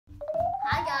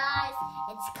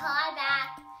it's Kai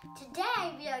back.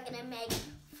 Today we are gonna make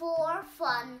 4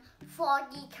 fun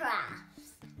froggy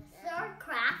crafts. The third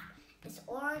craft is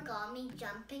origami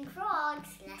jumping frogs.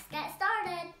 Let's get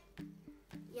started.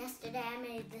 Yesterday I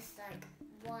made this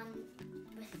one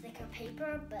with thicker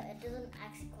paper, but it doesn't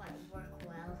actually quite work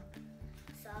well.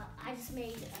 So I just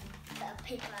made a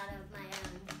paper out of my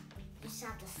own. You just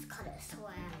have to cut it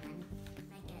square and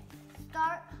make it.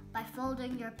 Start by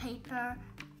folding your paper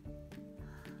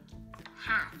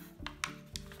half.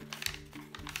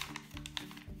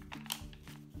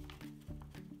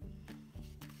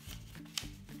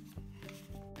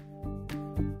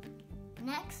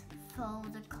 Next,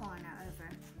 fold the corner over.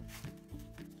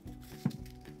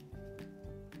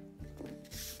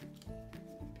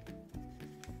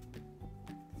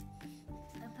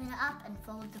 Open it up and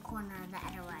fold the corner the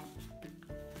other way.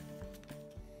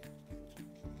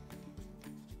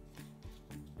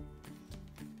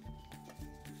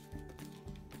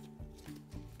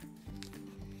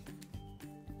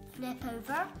 Flip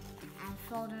over and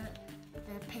fold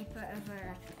the paper over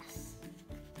like this.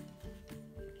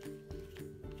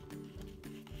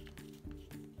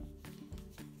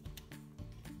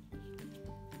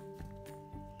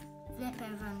 Flip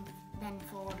over and then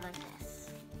fold like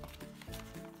this.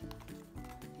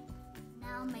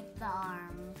 Now make the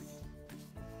arms.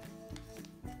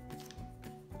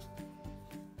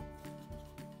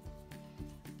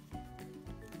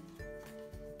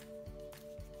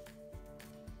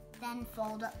 Then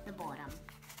fold up the bottom.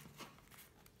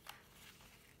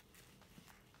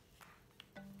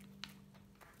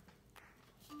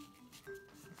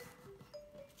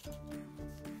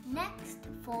 Next,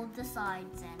 fold the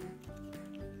sides in.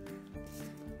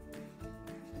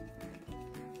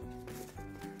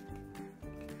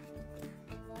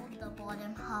 Fold the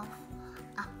bottom half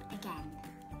up again.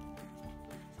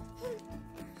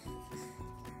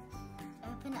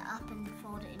 Open it up and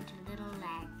fold it into little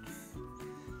legs.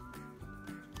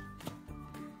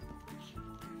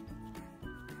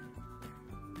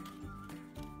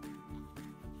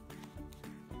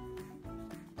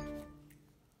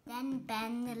 Then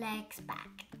bend the legs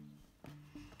back.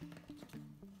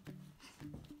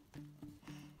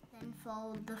 Then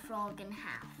fold the frog in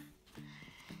half.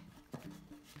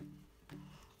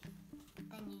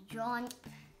 Then you join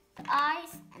the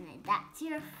eyes, and then that's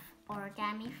your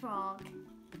origami frog.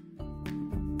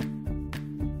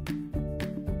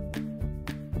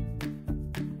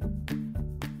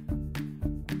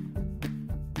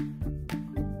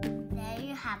 There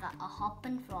you have it, a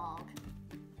hopping frog.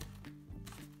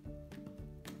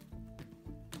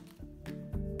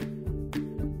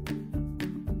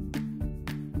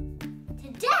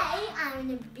 I'm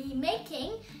going to be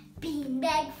making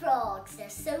bean-bag frogs. They're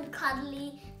so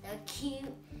cuddly, they're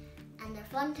cute, and they're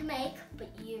fun to make, but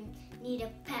you need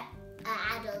an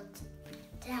adult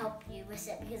to help you with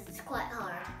it because it's quite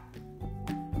hard.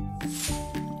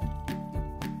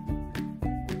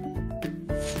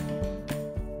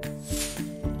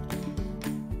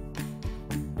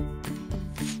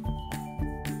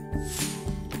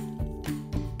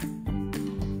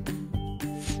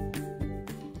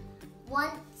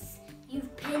 Once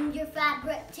you've pinned your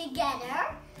fabric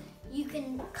together, you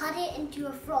can cut it into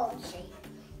a frog shape.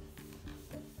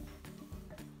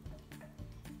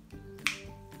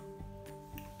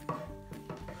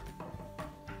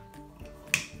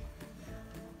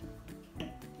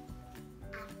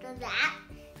 After that,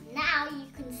 now you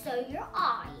can sew your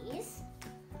eyes.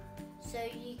 So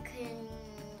you can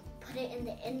put it in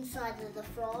the inside of the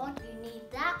frog. You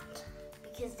need that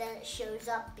because then it shows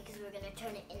up because we're going to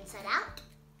turn it inside out.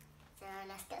 So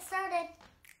let's get started.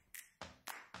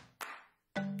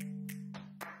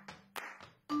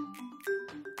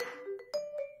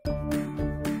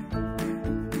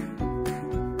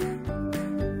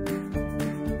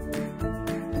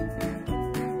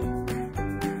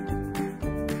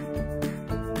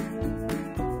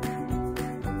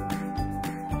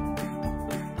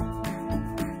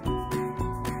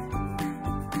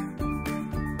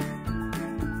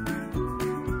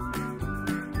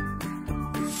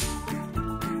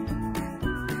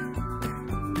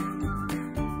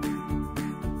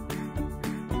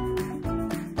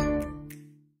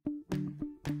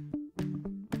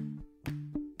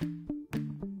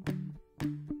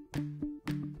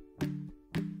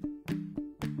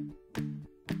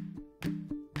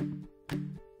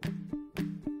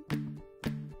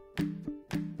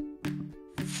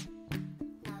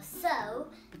 Sew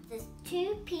the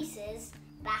 2 pieces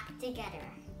back together.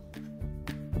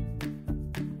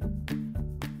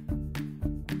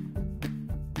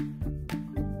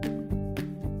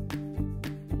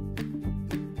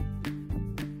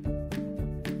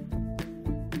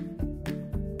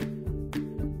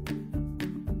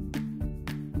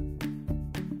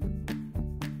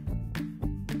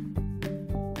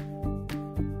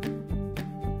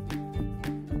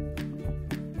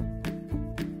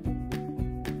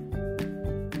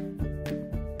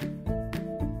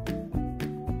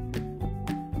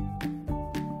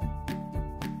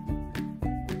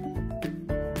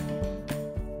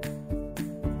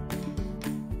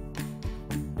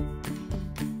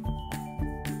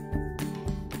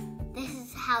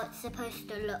 how it's supposed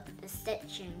to look, the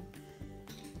stitching.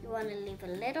 You want to leave a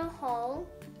little hole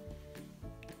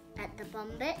at the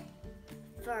bum bit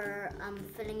for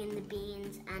filling in the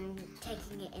beans and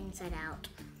taking it inside out.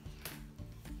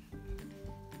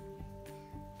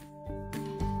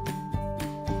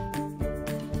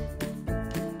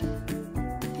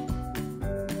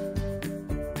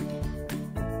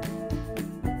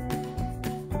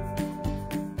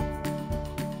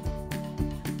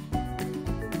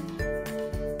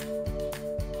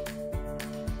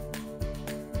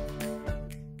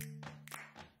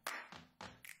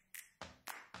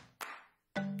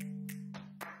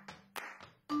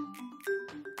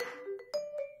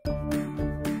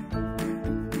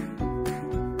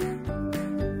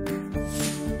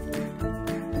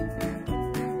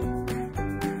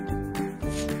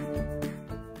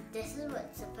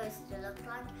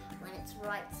 When it's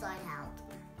right side out.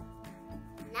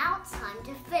 Now it's time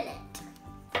to fill it.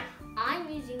 I'm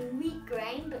using wheat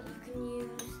grain, but you can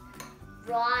use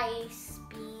rice,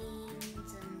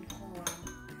 beans, and corn.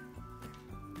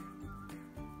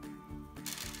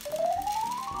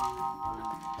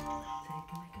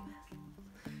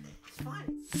 It's fine.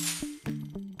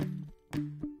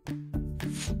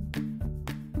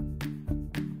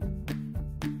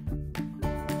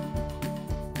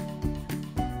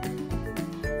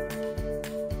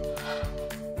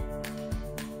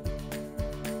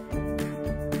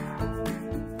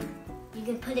 You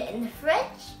can put it in the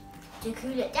fridge to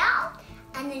cool it down,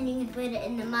 and then you can put it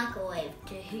in the microwave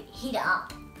to heat it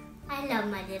up. I love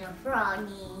my little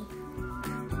froggy.